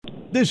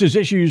This is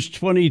Issues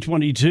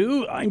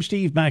 2022. I'm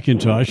Steve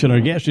McIntosh, and our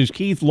guest is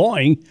Keith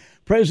Loing,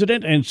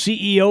 President and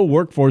CEO,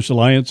 Workforce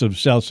Alliance of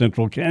South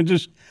Central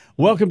Kansas.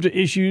 Welcome to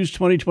Issues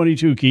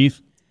 2022, Keith.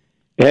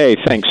 Hey,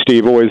 thanks,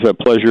 Steve. Always a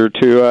pleasure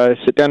to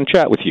sit down and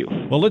chat with you.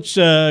 Well, let's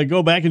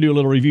go back and do a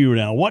little review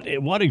now.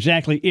 What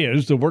exactly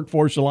is the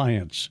Workforce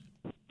Alliance?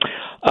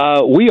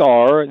 We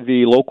are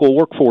the local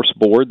workforce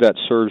board that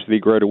serves the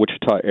greater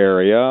Wichita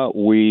area.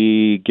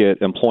 We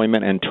get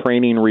employment and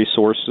training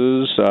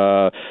resources,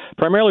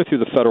 primarily through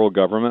the federal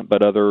government,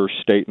 but other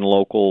state and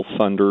local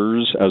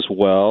funders as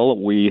well.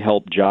 We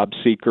help job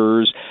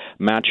seekers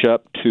match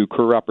up to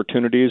career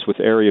opportunities with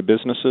area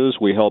businesses.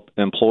 We help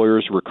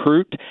employers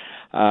recruit.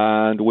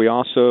 And we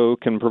also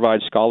can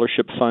provide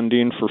scholarship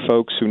funding for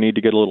folks who need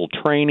to get a little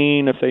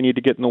training if they need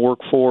to get in the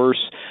workforce,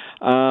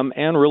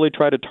 and really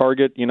try to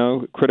target,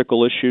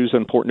 critical issues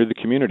important to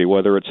the community,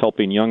 whether it's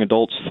helping young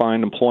adults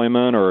find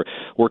employment or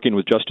working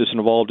with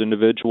justice-involved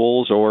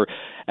individuals, or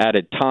at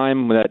a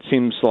time that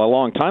seems a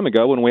long time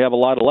ago when we have a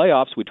lot of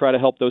layoffs, we try to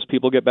help those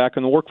people get back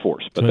in the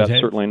workforce. But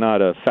that's certainly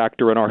not a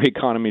factor in our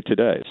economy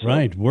today. So.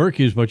 Right. Work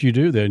is what you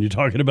do then. You're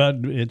talking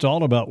about, it's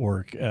all about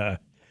work.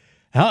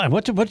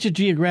 What's the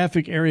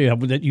geographic area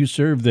that you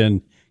serve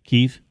then,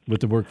 Keith,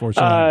 with the Workforce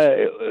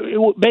Alliance?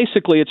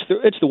 Basically, it's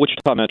the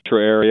Wichita metro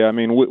area. I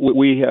mean,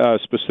 we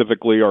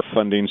specifically, our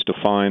funding's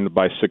defined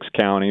by 6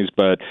 counties,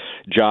 but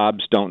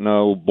jobs don't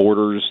know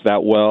borders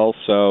that well.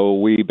 So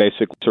we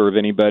basically serve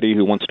anybody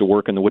who wants to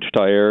work in the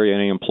Wichita area,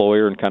 any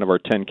employer, in kind of our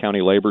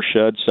 10-county labor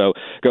shed. So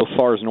go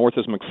far as north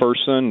as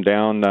McPherson,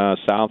 down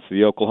south to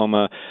the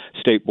Oklahoma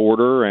state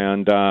border,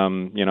 and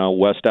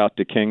west out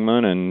to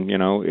Kingman, and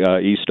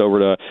east over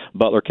to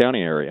Butler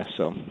County area.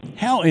 So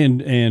how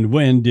and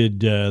when did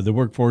the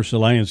Workforce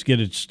Alliance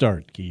get its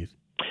start, Keith?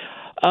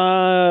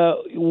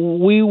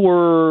 We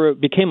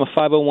became a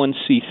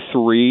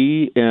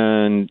 501c3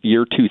 in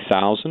year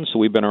 2000, so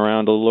we've been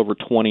around a little over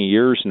 20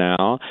 years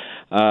now.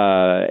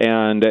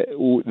 And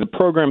the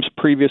programs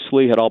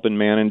previously had all been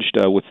managed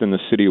within the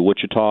city of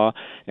Wichita,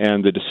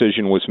 and the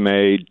decision was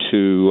made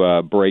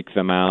to break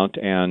them out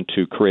and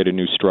to create a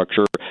new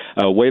structure.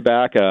 Way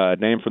back, a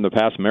name from the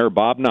past, Mayor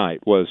Bob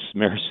Knight was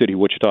Mayor of City of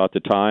Wichita at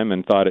the time,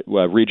 and thought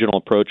a regional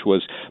approach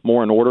was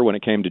more in order when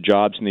it came to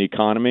jobs and the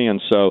economy,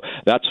 and so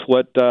that's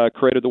what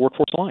created the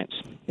Workforce Alliance.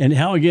 And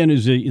how, again,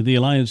 is the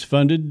Alliance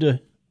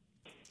funded?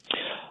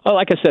 Well,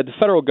 like I said, the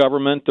federal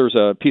government, there's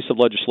a piece of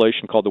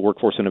legislation called the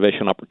Workforce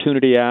Innovation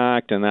Opportunity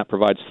Act, and that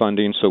provides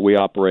funding. So we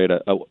operate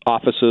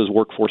offices,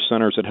 workforce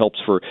centers. It helps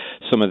for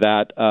some of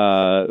that,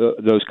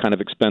 those kind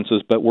of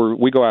expenses. But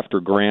we go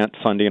after grant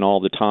funding all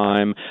the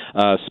time,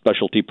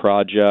 specialty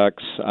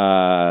projects.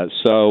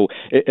 So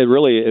it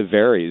really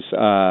varies.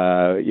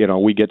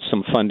 We get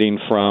some funding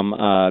from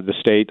the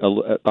state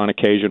on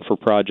occasion for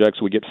projects.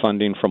 We get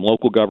funding from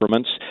local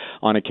governments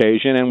on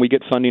occasion, and we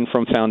get funding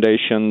from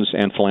foundations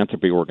and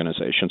philanthropy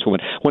organizations.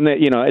 When they,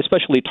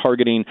 especially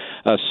targeting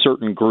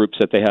certain groups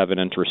that they have an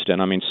interest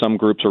in. I mean, some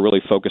groups are really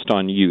focused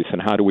on youth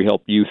and how do we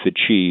help youth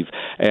achieve.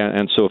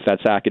 And so if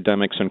that's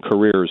academics and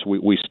careers,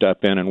 we step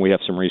in and we have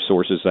some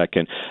resources that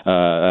can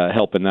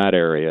help in that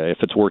area. If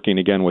it's working,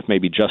 again, with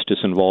maybe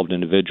justice-involved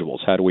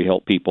individuals, how do we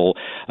help people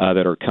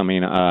that are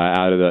coming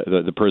out of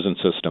the prison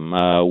system?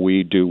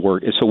 We do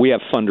work. So we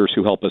have funders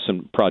who help us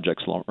in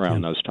projects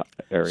around those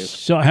areas.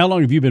 So how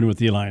long have you been with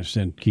the Alliance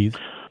then, Keith?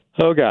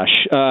 Oh,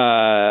 gosh.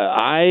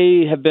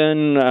 I have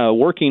been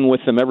working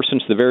with them ever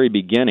since the very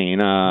beginning,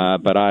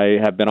 but I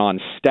have been on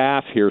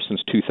staff here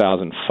since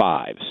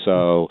 2005.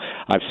 So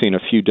I've seen a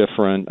few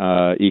different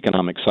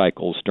economic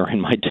cycles during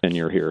my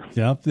tenure here.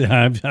 Yeah,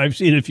 I've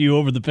seen a few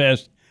over the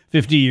past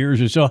 50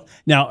 years or so.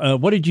 Now,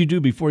 what did you do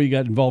before you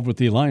got involved with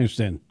the Alliance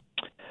then?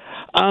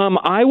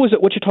 I was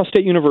at Wichita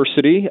State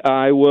University.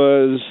 I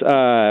was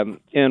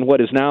in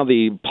what is now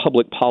the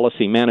Public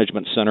Policy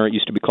Management Center. It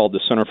used to be called the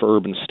Center for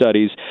Urban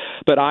Studies.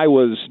 But I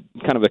was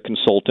kind of a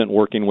consultant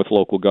working with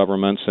local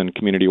governments and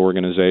community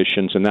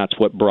organizations, and that's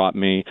what brought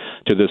me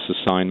to this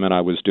assignment.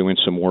 I was doing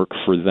some work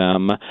for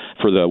them,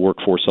 for the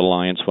Workforce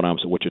Alliance, when I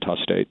was at Wichita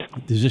State.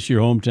 Is this your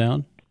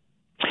hometown?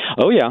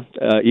 Oh, yeah.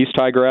 East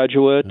High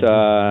graduate.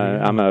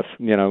 I'm a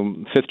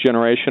fifth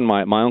generation.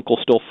 My uncle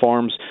still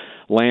farms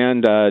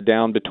land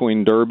down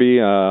between Derby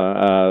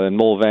and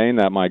Mulvane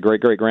that my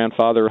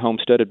great-great-grandfather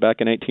homesteaded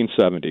back in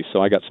 1870.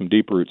 So I got some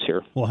deep roots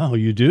here. Wow,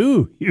 you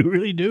do. You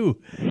really do.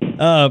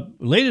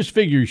 Latest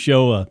figures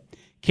show a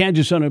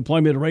Kansas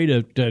unemployment rate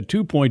at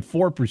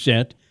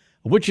 2.4%,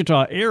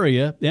 Wichita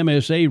area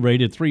MSA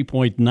rate at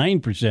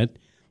 3.9%.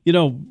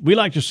 We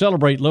like to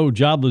celebrate low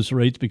jobless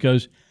rates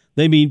because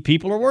they mean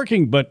people are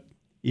working, but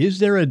is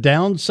there a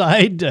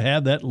downside to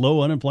have that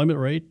low unemployment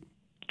rate?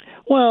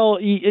 Well,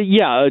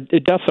 yeah,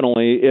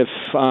 definitely. If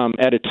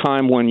at a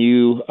time when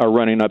you are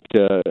running up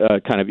to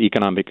kind of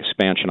economic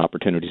expansion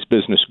opportunities,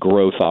 business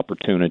growth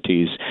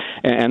opportunities,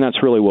 and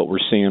that's really what we're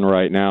seeing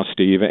right now,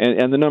 Steve.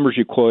 And the numbers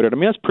you quoted, I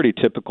mean, that's pretty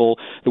typical.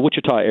 The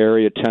Wichita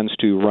area tends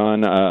to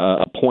run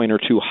a point or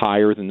two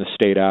higher than the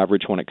state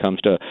average when it comes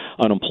to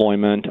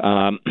unemployment,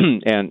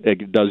 and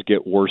it does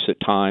get worse at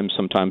times.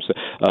 Sometimes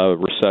a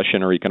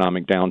recession or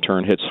economic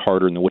downturn hits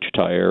harder in the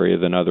Wichita area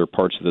than other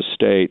parts of the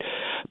state.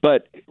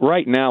 But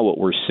right now,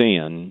 what we're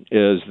seeing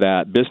is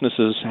that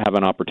businesses have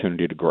an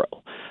opportunity to grow.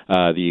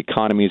 The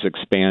economy is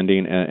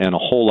expanding in a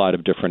whole lot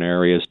of different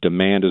areas.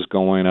 Demand is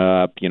going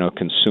up,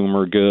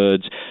 consumer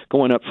goods,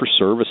 going up for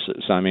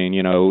services. I mean,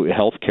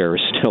 healthcare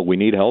is still, we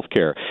need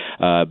healthcare.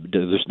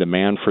 There's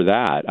demand for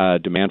that,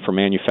 demand for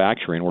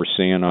manufacturing. We're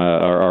seeing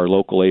our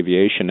local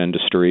aviation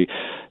industry,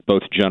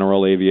 both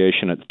general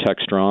aviation at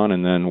Textron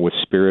and then with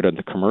Spirit at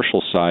the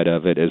commercial side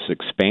of it, is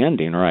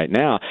expanding right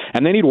now,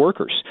 and they need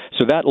workers.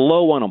 So that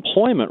low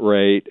unemployment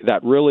rate,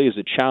 that really is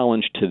a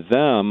challenge to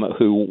them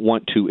who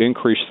want to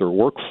increase their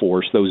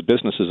workforce, those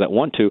businesses that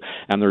want to,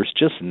 and there's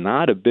just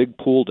not a big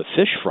pool to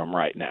fish from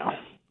right now.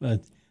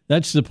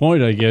 That's the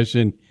point, I guess.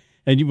 And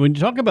when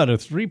you talk about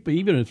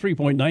even a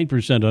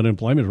 3.9%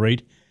 unemployment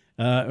rate,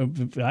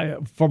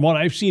 from what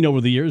I've seen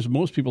over the years,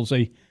 most people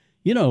say,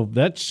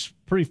 that's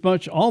pretty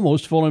much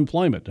almost full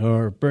employment,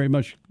 or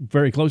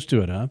very close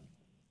to it, huh?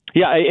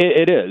 Yeah,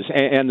 it is,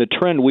 and the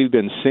trend we've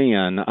been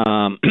seeing,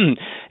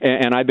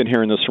 and I've been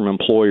hearing this from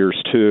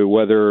employers too.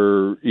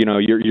 Whether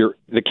you're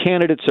the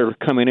candidates that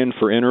are coming in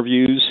for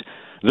interviews,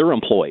 they're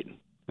employed.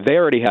 They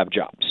already have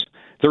jobs.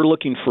 They're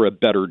looking for a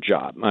better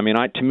job. I mean,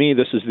 to me,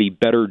 this is the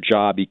better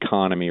job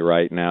economy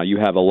right now. You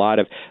have a lot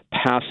of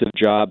passive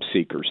job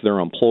seekers. They're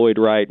employed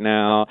right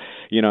now.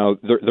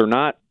 They're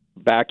not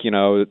back,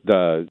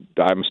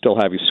 I'm still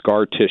having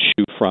scar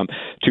tissue from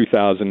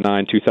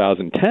 2009,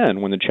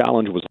 2010, when the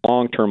challenge was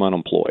long-term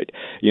unemployed,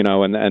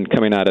 and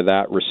coming out of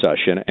that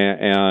recession.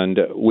 And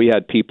we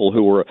had people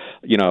who were,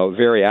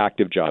 very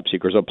active job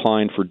seekers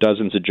applying for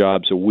dozens of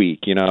jobs a week,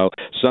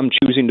 some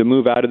choosing to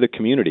move out of the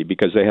community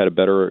because they had a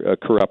better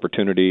career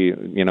opportunity,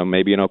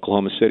 maybe in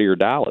Oklahoma City or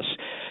Dallas.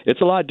 It's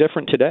a lot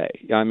different today.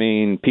 I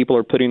mean, people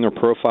are putting their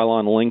profile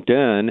on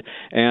LinkedIn,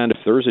 and if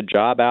there's a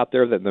job out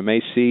there that they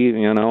may see,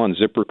 on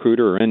ZipRecruiter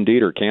or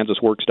Indeed or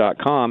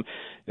KansasWorks.com,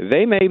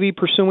 they may be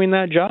pursuing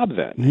that job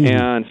then.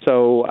 And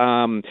so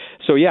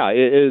yeah,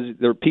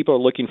 people are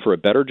looking for a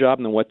better job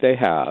than what they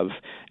have,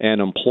 and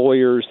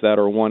employers that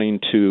are wanting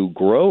to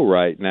grow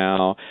right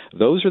now,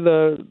 those are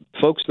the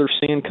folks they're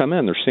seeing come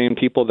in. They're seeing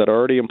people that are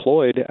already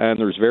employed, and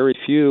there's very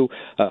few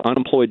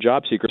unemployed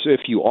job seekers.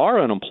 If you are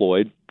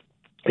unemployed,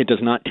 it does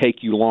not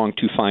take you long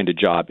to find a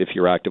job if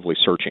you're actively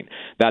searching.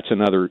 That's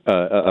another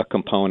a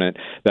component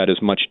that is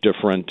much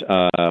different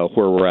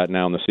where we're at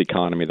now in this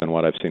economy than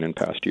what I've seen in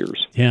past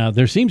years. Yeah,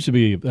 there seems to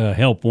be a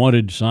help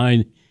wanted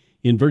sign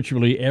in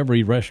virtually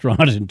every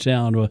restaurant in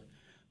town.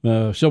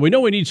 So we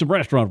know we need some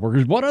restaurant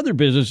workers. What other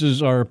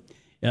businesses are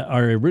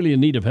really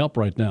in need of help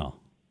right now?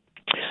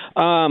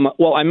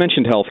 Well, I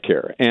mentioned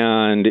healthcare,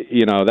 and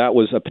that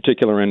was a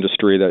particular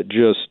industry that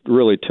just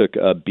really took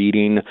a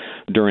beating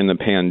during the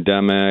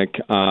pandemic.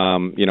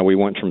 We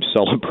went from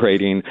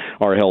celebrating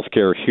our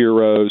healthcare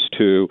heroes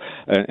to,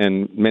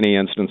 in many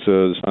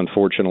instances,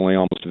 unfortunately,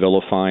 almost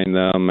vilifying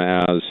them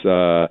as.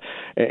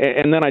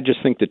 And then I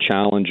just think the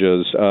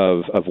challenges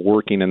of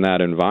working in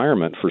that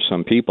environment for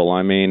some people.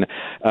 I mean,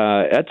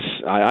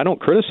 I don't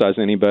criticize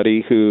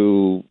anybody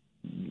who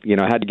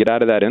had to get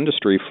out of that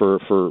industry for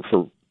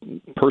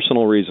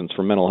personal reasons,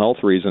 for mental health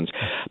reasons,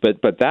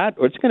 but that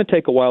it's going to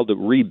take a while to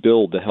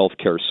rebuild the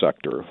healthcare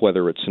sector.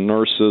 Whether it's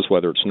nurses,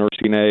 whether it's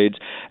nursing aides,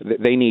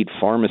 they need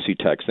pharmacy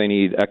techs, they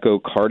need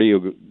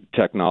echocardiographers,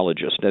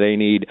 technologists, they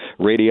need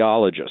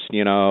radiologists,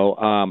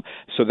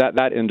 so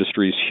that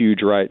industry is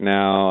huge right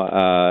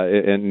now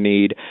in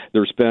need.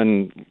 There's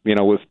been,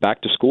 with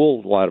back to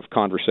school, a lot of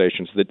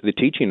conversations. The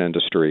teaching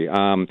industry,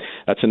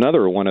 that's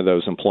another one of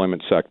those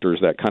employment sectors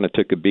that kind of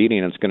took a beating,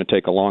 and it's going to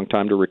take a long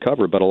time to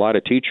recover. But a lot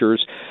of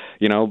teachers,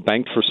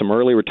 banked for some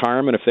early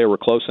retirement if they were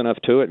close enough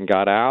to it and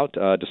got out,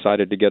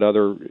 decided to get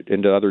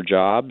into other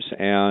jobs.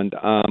 And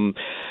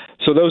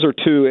so those are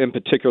two in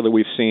particular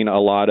we've seen a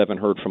lot of and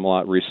heard from a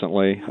lot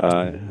recently.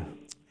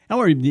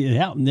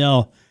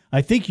 Now,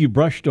 I think you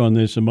brushed on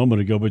this a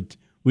moment ago, but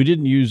we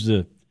didn't use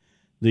the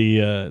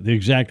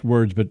exact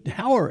words. But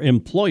how are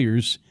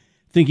employers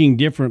thinking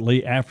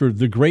differently after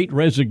the Great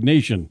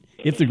Resignation,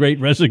 if the Great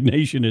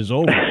Resignation is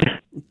over?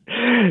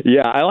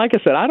 Yeah, like I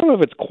said, I don't know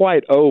if it's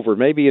quite over.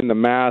 Maybe in the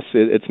mass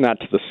it's not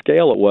to the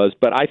scale it was,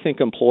 but I think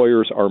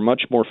employers are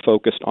much more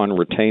focused on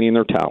retaining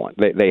their talent.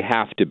 They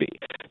have to be.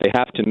 They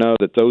have to know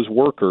that those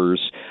workers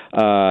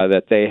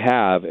that they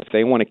have, if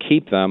they want to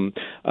keep them,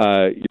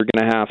 you're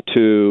going to have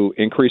to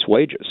increase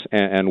wages,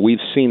 and we've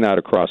seen that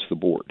across the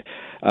board.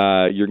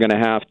 You're going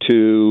to have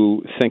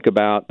to think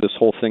about this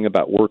whole thing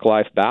about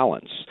work-life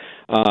balance.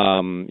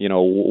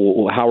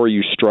 How are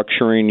you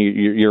structuring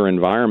your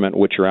environment,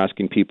 which you're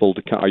asking people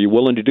to? Are you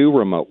willing to do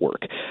remote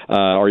work?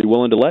 Are you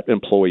willing to let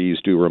employees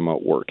do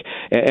remote work?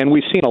 And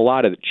we've seen a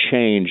lot of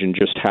change in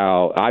just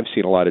how I've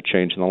seen a lot of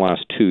change in the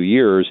last 2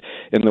 years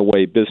in the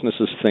way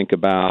businesses think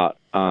about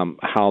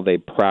how they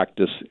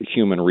practice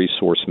human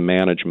resource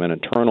management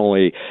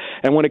internally.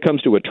 And when it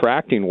comes to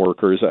attracting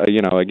workers,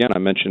 again, I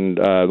mentioned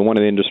one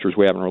of the industries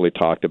we haven't really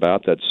talked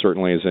about that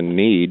certainly is in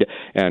need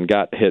and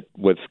got hit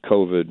with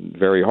COVID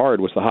very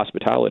hard was the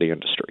hospitality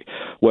industry.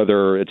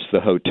 Whether it's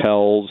the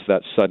hotels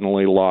that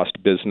suddenly lost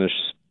business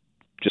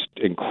just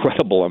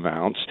incredible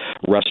amounts,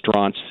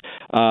 restaurants,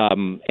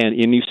 and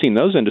you've seen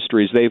those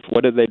industries.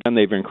 What have they done?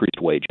 They've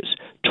increased wages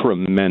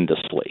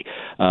tremendously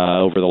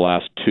over the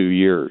last 2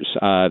 years.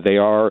 They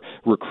are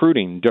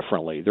recruiting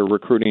differently. They're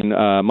recruiting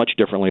much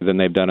differently than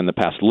they've done in the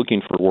past,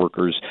 looking for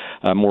workers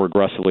more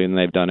aggressively than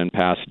they've done in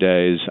past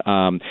days.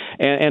 And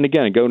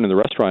again, going to the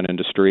restaurant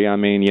industry,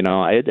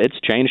 it's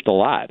changed a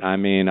lot.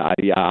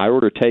 I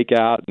order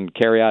takeout and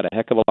carry out a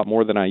heck of a lot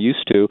more than I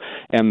used to,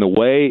 and the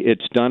way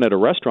it's done at a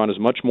restaurant is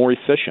much more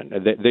efficient.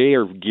 They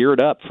are geared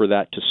up for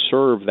that, to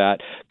serve that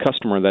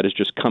customer that is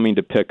just coming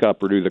to pick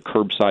up or do the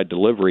curbside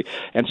delivery.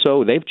 And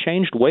so they've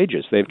changed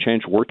wages. They've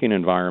changed working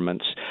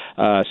environments.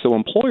 So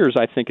employers,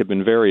 I think, have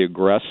been very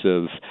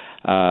aggressive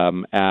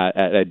at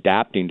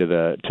adapting to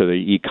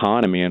the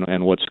economy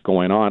and what's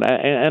going on.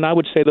 And I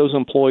would say those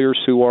employers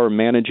who are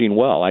managing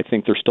well. I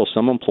think there's still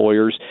some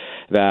employers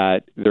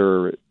that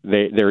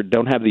they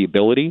don't have the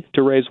ability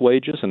to raise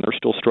wages and they're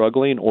still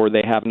struggling, or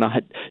they have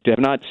not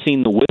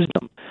seen the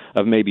wisdom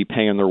of maybe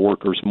paying their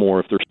workers more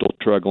if they're still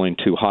struggling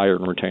to hire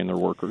and retain their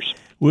workers.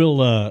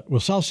 Will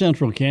South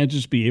Central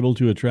Kansas be able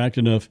to attract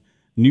enough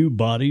new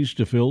bodies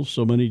to fill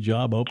so many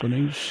job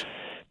openings?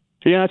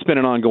 Yeah, it's been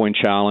an ongoing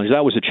challenge.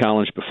 That was a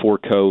challenge before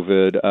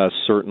COVID,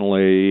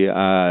 certainly.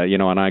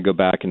 And I go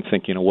back and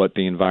think, what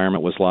the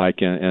environment was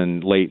like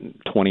in late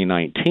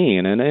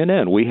 2019. And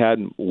then we had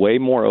way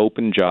more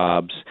open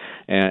jobs,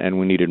 and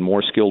we needed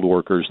more skilled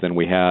workers than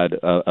we had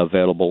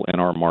available in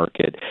our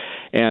market.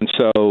 And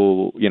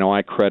so,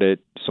 I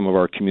credit some of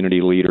our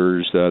community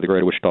leaders, the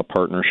Greater Wichita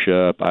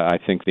Partnership. I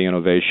think the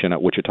innovation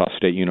at Wichita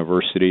State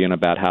University and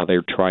about how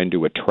they're trying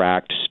to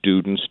attract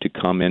students to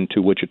come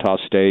into Wichita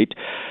State.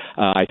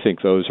 I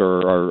think those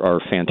are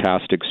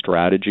fantastic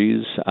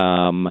strategies.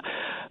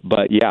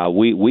 But yeah,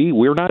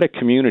 we're not a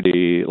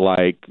community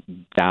like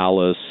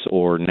Dallas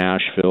or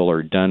Nashville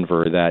or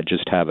Denver that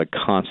just have a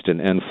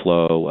constant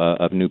inflow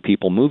of new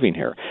people moving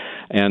here.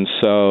 And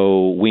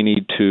so we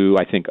need to,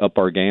 I think, up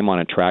our game on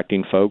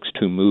attracting folks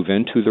to move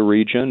into the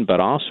region, but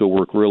also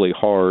work really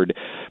hard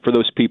for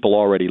those people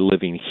already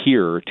living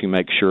here to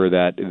make sure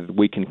that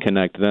we can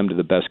connect them to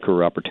the best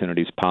career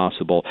opportunities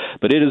possible.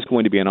 But it is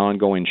going to be an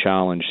ongoing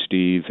challenge,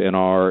 Steve, in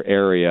our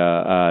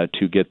area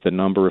to get the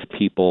number of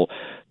people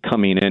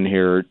coming in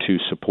here to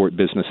support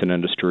business and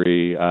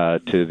industry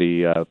to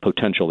the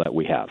potential that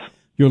we have.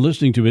 You're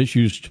listening to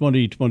Issues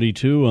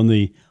 2022 on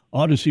the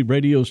Odyssey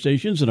radio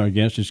stations, and our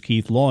guest is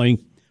Keith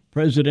Loing,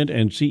 President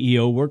and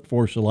CEO,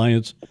 Workforce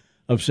Alliance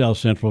of South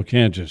Central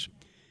Kansas.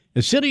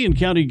 The city and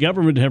county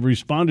government have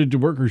responded to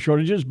worker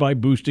shortages by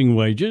boosting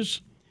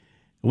wages.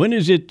 When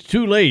is it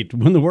too late,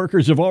 when the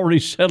workers have already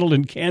settled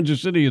in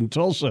Kansas City and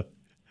Tulsa?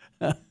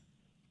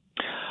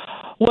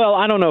 Well,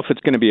 I don't know if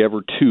it's going to be ever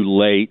too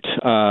late.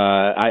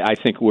 I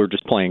think we're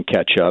just playing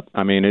catch up.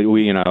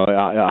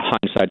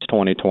 Hindsight's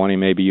 20/20.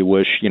 Maybe you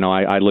wish.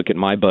 I look at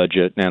my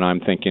budget and I'm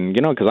thinking,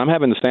 because I'm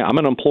having the same. I'm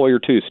an employer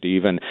too,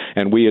 Steve, and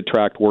we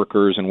attract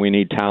workers and we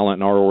need talent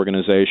in our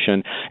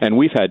organization, and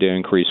we've had to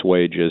increase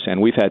wages, and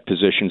we've had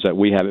positions that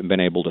we haven't been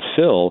able to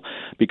fill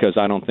because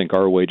I don't think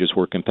our wages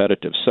were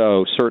competitive.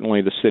 So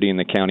certainly the city and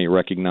the county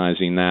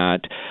recognizing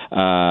that,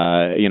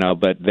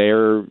 but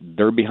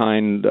they're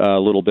behind a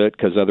little bit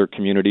because other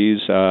communities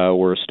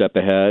were a step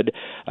ahead.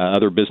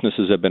 Other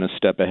businesses have been a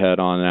step ahead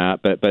on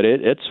that. But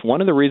it's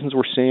one of the reasons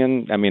we're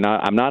seeing. I'm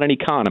not an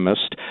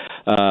economist,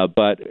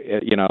 but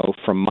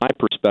from my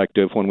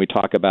perspective, when we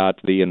talk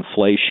about the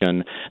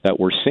inflation that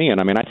we're seeing,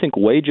 I think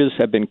wages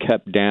have been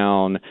kept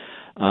down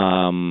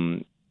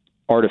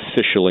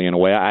artificially in a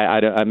way.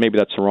 I maybe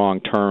that's the wrong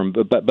term,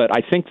 but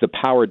I think the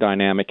power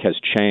dynamic has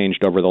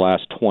changed over the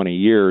last 20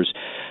 years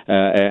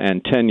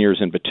and 10 years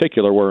in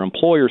particular, where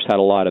employers had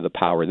a lot of the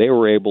power. They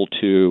were able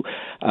to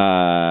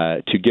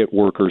get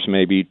workers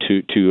maybe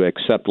to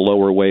accept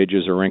lower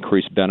wages or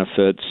increase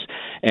benefits.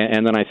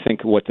 And then I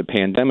think what the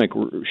pandemic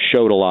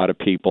showed a lot of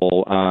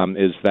people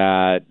is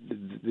that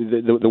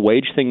the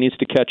wage thing needs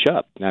to catch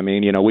up.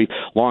 We've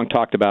long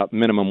talked about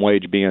minimum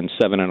wage being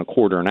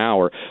 $7.25 an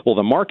hour. Well,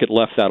 the market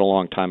left that a long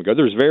long time ago.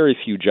 There's very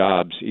few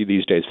jobs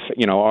these days.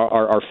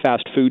 Our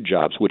fast food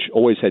jobs, which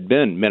always had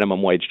been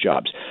minimum wage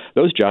jobs.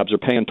 Those jobs are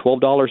paying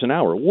 $12 an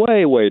hour,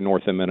 way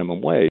north of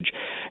minimum wage.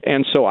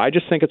 And so I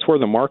just think it's where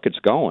the market's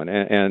going.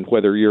 And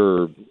whether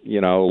you're,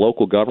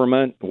 local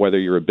government, whether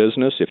you're a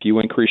business, if you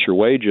increase your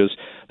wages,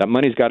 that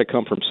money's got to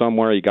come from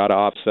somewhere. You got to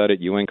offset it.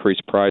 You increase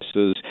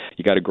prices.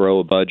 You got to grow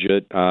a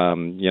budget.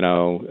 And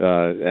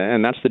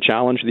that's the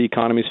challenge the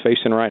economy's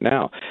facing right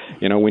now.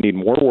 We need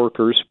more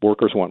workers.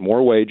 Workers want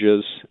more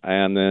wages,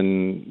 and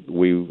then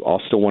we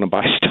all still want to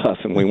buy stuff,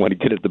 and we want to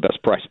get it at the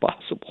best price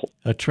possible.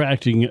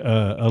 Attracting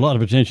a lot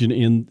of attention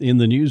in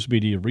the news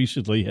media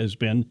recently has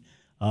been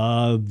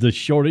the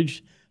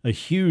shortage, a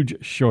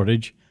huge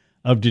shortage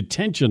of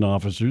detention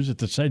officers at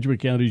the Sedgwick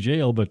County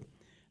Jail. But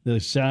the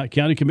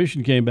county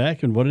commission came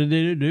back, and what did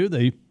they do?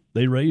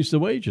 They raised the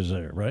wages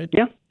there, right?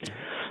 Yeah.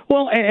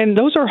 Well, and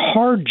those are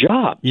hard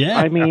jobs. Yeah.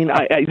 I mean,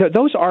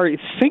 those are,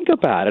 think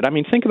about it. I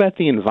mean, think about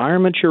the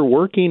environment you're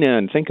working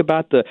in. Think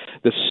about the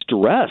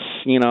stress,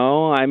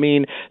 I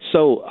mean,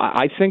 so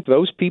I think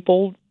those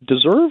people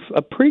deserve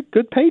a pretty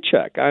good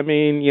paycheck. I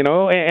mean,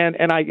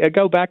 and I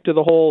go back to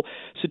the whole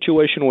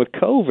situation with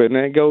COVID, and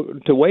I go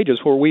to wages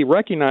where we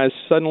recognize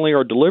suddenly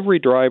our delivery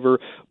driver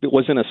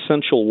was an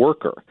essential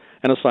worker.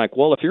 And it's like,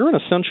 well, if you're an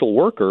essential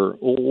worker,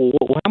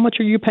 how much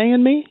are you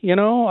paying me?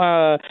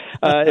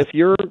 If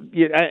you're,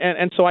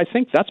 and so I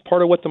think that's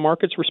part of what the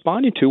market's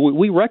responding to.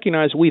 We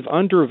recognize we've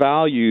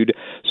undervalued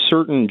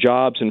certain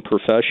jobs and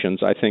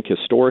professions, I think,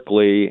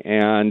 historically,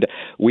 and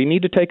we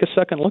need to take a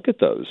second look at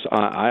those.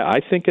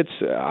 I think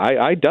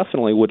I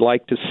definitely would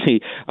like to see,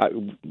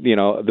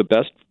 the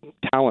best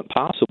talent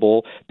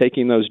possible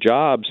taking those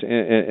jobs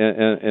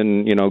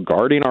and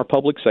guarding our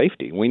public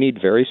safety. We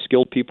need very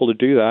skilled people to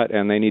do that,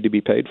 and they need to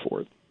be paid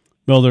for it.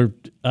 Well,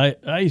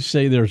 I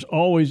say there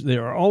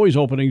are always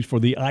openings for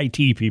the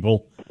IT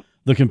people,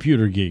 the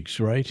computer geeks,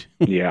 right?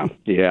 Yeah.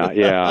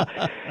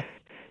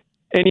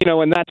 And,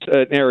 and that's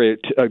an area,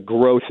 a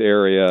growth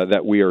area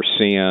that we are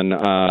seeing,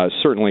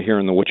 certainly here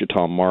in the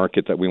Wichita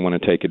market that we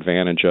want to take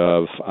advantage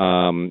of.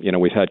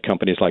 We've had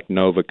companies like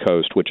Nova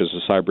Coast, which is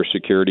a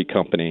cybersecurity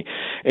company.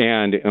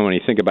 And when you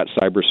think about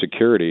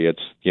cybersecurity,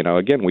 it's,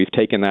 again, we've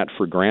taken that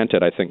for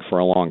granted, I think, for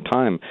a long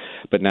time.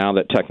 But now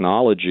that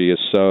technology is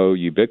so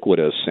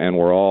ubiquitous and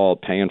we're all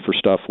paying for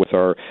stuff with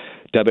our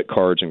debit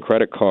cards and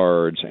credit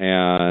cards,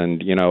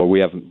 and we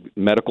have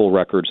medical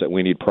records that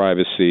we need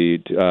privacy,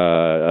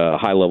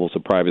 high levels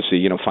of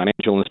privacy,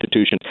 financial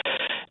institutions,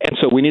 and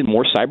so we need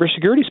more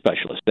cybersecurity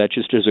specialists. That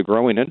just is a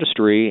growing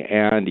industry,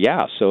 and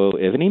so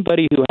if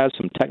anybody who has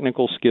some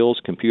technical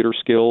skills, computer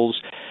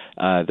skills,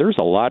 there's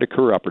a lot of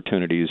career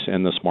opportunities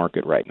in this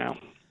market right now.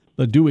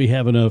 But do we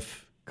have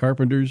enough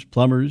carpenters,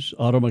 plumbers,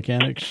 auto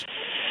mechanics?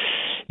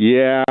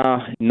 Yeah,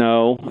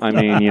 no. I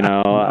mean,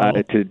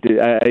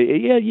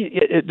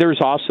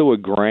 there's also a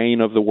grain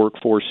of the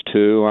workforce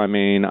too. I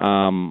mean,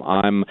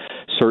 I'm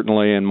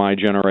certainly in my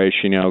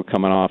generation,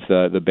 coming off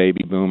the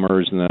baby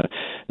boomers and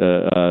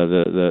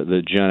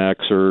the Gen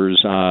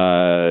Xers.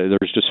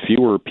 There's just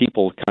fewer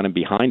people kind of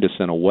behind us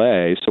in a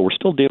way, so we're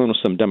still dealing with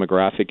some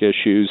demographic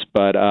issues.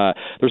 But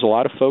there's a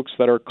lot of folks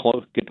that are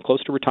getting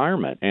close to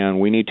retirement,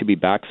 and we need to be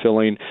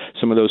backfilling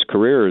some of those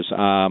careers.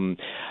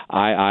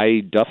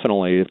 I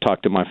definitely have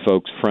talked to my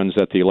friends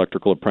at the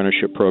electrical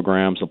apprenticeship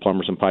programs, the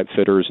plumbers and pipe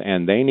fitters,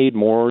 and they need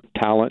more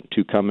talent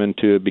to come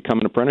into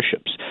becoming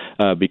apprenticeships,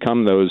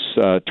 become those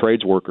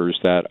trades workers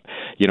that,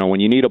 when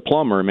you need a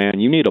plumber, man,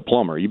 you need a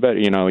plumber. You bet,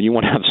 you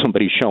want to have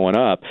somebody showing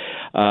up.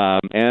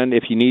 And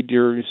if you need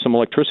some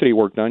electricity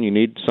work done, you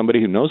need somebody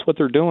who knows what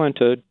they're doing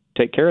to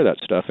take care of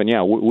that stuff. And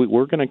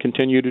we're going to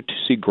continue to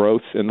see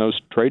growth in those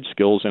trade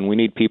skills, and we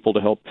need people to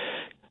help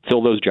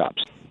fill those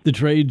jobs. The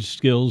trade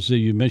skills,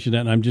 you mentioned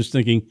that, and I'm just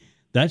thinking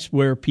that's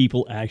where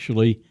people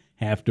actually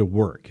have to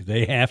work.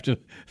 They have to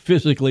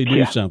physically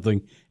do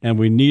something, and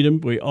we need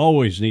them. We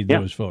always need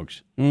those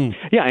folks.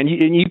 Yeah, and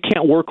you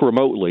can't work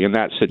remotely in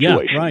that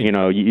situation. Yeah, right.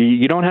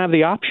 You don't have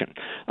the option.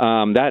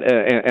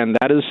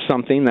 That is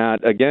something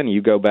that, again,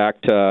 you go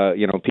back to,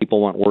 people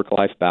want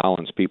work-life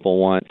balance. People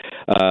want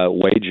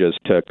wages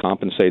to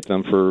compensate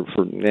them for,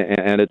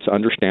 and it's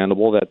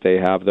understandable that they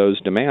have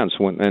those demands.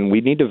 And we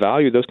need to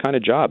value those kind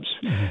of jobs.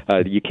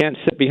 You can't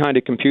sit behind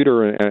a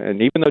computer,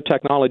 and even though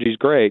technology is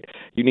great,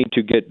 you need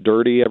to get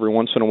dirty every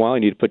once in a while.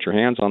 You need to put your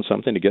hands on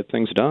something to get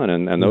things done,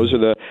 and those are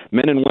the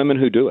men and women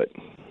who do it.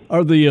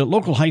 Are the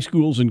local high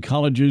schools and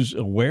colleges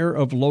aware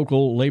of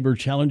local labor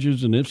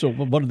challenges? And if so,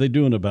 what are they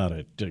doing about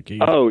it,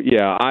 Keith? Oh,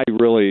 yeah. I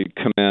really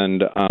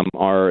commend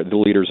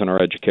the leaders in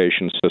our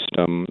education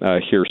system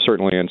here,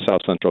 certainly in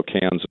South Central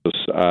Kansas.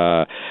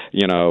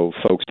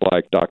 Folks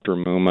like Dr.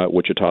 Muma at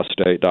Wichita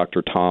State,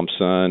 Dr.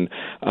 Thompson.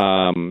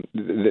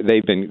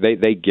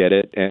 They get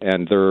it,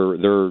 and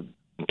they're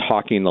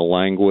talking the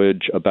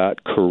language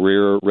about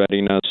career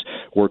readiness.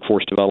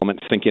 workforce development,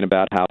 thinking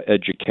about how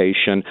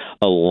education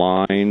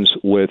aligns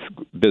with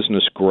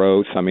business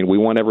growth. I mean, we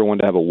want everyone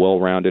to have a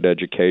well-rounded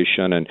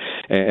education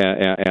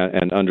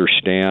and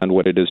understand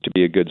what it is to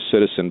be a good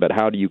citizen, but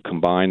how do you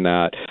combine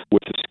that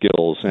with the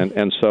skills?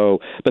 And so,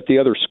 but the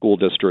other school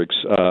districts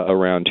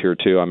around here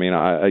too, I mean,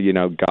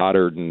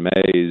 Goddard and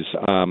Mays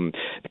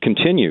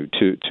continue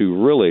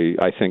to really,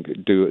 I think,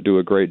 do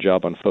a great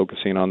job on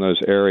focusing on those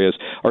areas.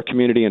 Our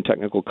community and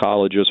technical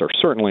colleges are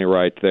certainly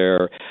right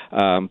there,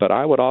 but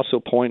I would also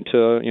point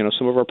to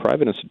some of our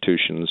private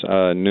institutions,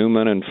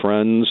 Newman and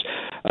Friends.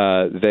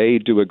 They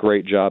do a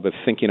great job of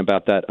thinking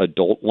about that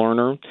adult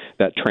learner,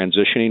 that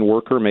transitioning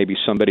worker, maybe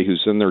somebody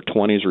who's in their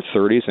 20s or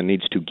 30s and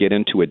needs to get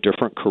into a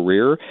different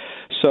career.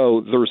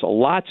 So there's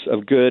lots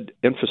of good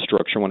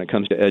infrastructure when it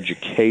comes to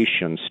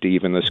education,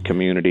 Steve, in this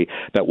community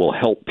that will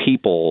help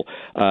people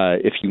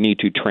if you need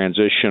to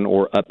transition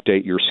or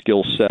update your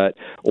skill set,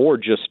 or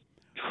just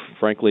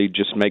frankly,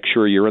 just make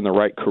sure you're in the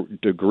right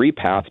degree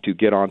path to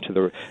get onto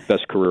the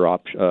best career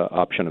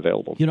option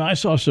available. I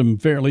saw some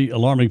fairly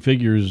alarming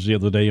figures the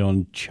other day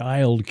on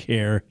child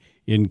care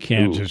in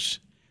Kansas.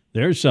 Ooh.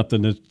 There's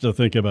something to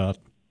think about.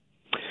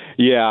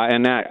 Yeah,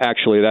 and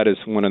that is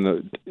one of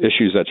the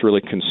issues that's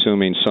really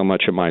consuming so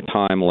much of my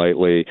time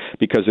lately,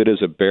 because it is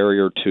a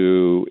barrier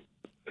to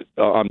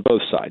on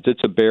both sides.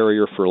 It's a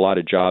barrier for a lot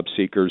of job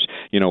seekers.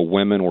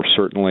 Women were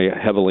certainly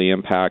heavily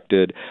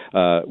impacted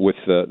with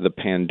the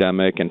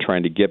pandemic and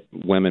trying to get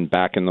women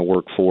back in the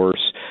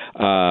workforce.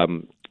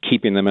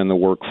 Keeping them in the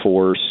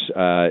workforce,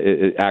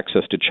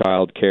 access to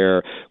child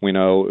care. We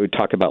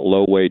talk about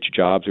low-wage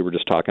jobs. We were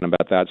just talking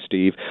about that,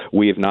 Steve.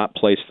 We have not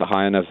placed the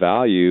high enough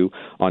value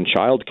on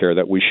child care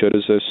that we should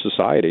as a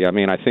society. I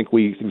mean, I think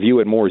we view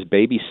it more as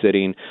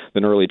babysitting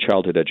than early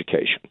childhood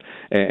education.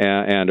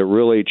 And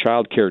really,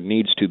 child care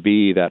needs to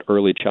be that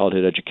early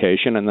childhood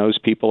education, and those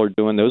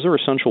are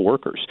essential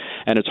workers.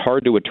 And it's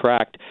hard to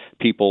attract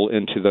people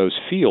into those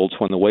fields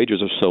when the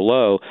wages are so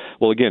low.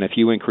 Well, again, if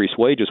you increase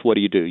wages, what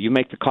do? You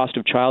make the cost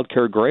of child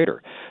care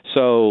greater.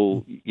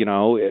 So,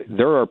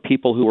 there are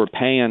people who are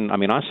paying. I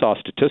mean, I saw a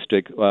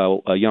statistic.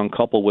 A young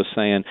couple was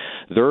saying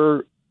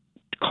their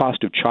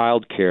cost of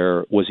child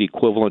care was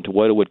equivalent to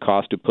what it would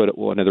cost to put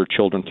one of their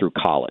children through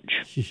college.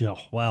 Yeah,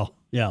 wow.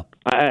 Yeah.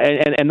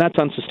 And that's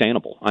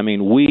unsustainable. I mean,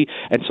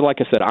 so like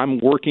I said, I'm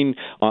working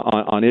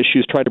on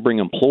issues, try to bring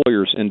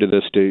employers into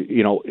this to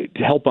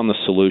help on the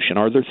solution.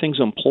 Are there things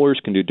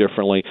employers can do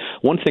differently?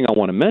 One thing I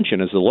want to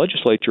mention is the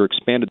legislature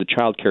expanded the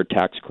child care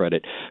tax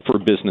credit for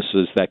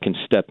businesses that can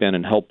step in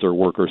and help their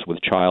workers with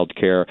child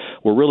care.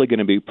 We're really going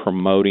to be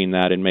promoting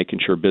that and making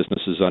sure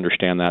businesses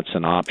understand that's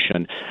an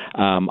option.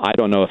 I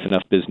don't know if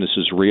enough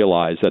businesses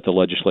realize that the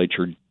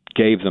legislature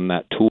gave them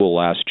that tool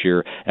last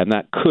year, and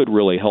that could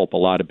really help a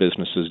lot of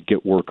businesses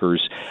get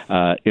workers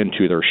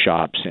into their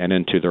shops and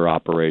into their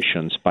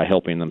operations by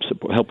helping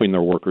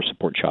their workers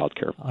support child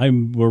care.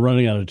 We're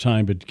running out of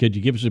time, but could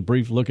you give us a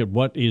brief look at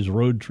what is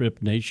Road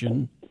Trip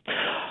Nation?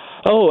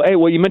 Oh, hey,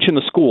 well, you mentioned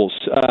the schools,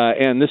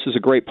 and this is a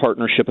great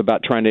partnership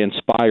about trying to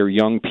inspire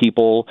young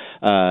people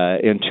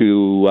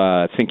into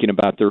thinking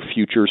about their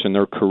futures and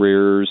their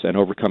careers and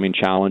overcoming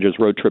challenges.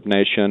 Road Trip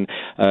Nation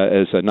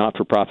is a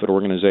not-for-profit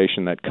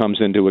organization that comes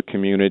into a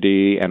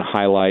community and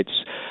highlights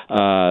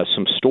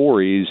some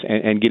stories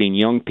and getting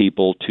young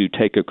people to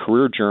take a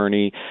career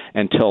journey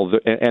and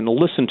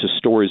listen to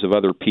stories of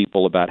other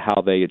people about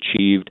how they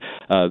achieved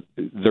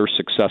their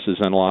successes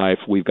in life.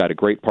 We've got a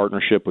great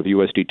partnership with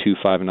USD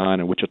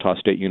 259 and Wichita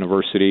State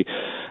University.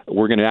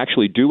 We're going to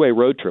actually do a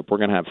road trip. We're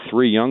going to have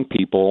 3 young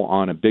people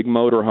on a big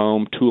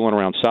motorhome tooling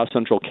around South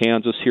Central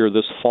Kansas here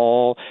this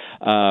fall.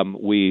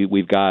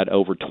 We've got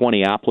over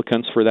 20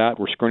 applicants for that.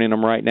 We're screening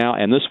them right now,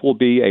 and this will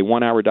be a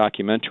 1-hour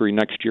documentary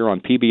next year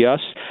on PBS.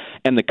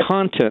 And the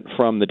content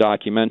from the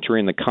documentary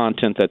and the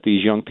content that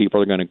these young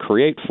people are going to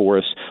create for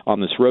us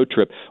on this road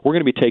trip, we're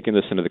going to be taking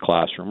this into the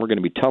classroom. We're going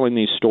to be telling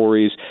these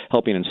stories,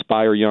 helping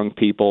inspire young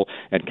people,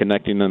 and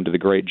connecting them to the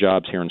great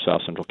jobs here in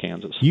South Central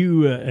Kansas.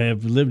 You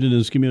have lived in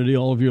this community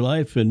all of your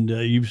life, and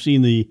you've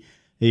seen the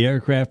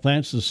aircraft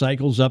plants, the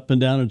cycles up and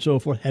down and so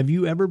forth. Have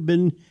you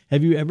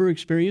ever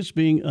experienced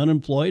being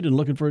unemployed and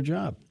looking for a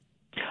job?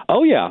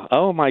 Oh, yeah.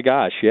 Oh, my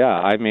gosh. Yeah.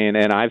 I mean,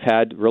 and I've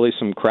had really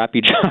some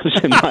crappy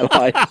jobs in my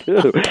life,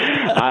 too.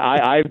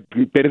 I've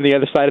been in the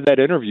other side of that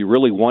interview,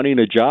 really wanting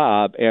a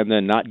job and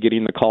then not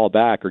getting the call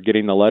back or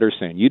getting the letter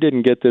saying, you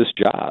didn't get this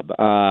job.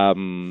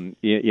 And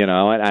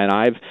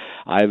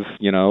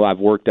I've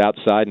worked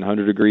outside in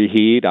 100-degree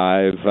heat.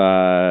 I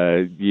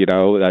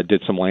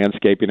did some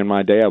landscaping in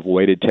my day. I've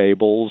waited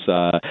tables.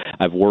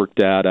 I've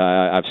worked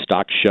I've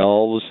stocked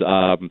shelves.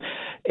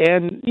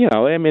 And,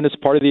 it's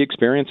part of the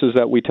experiences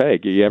that we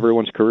take.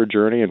 Everyone's career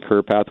journey and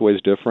career pathway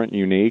is different,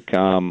 unique.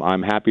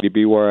 I'm happy to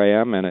be where I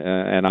am,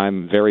 and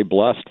I'm very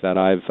blessed that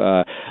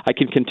I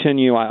can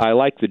continue. I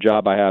like the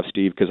job I have,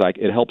 Steve, because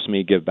it helps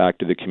me give back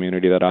to the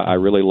community that I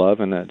really love,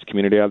 and it's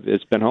community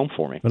it's been home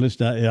for me. Well,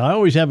 I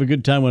always have a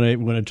good time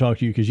when I talk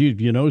to you because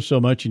you know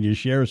so much and you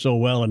share so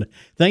well. And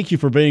thank you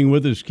for being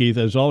with us, Keith,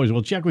 as always.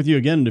 We'll check with you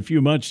again in a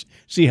few months,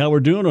 see how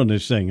we're doing on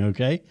this thing,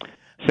 okay?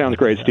 Sounds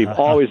great, Steve.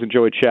 Always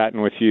enjoyed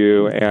chatting with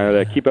you,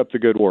 and keep up the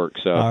good work.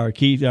 So our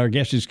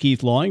guest is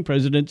Keith Long,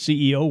 President,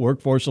 CEO,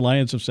 Workforce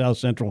Alliance of South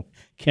Central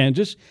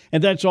Kansas.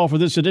 And that's all for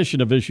this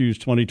edition of Issues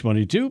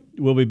 2022.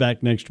 We'll be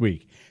back next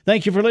week.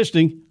 Thank you for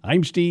listening.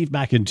 I'm Steve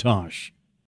McIntosh.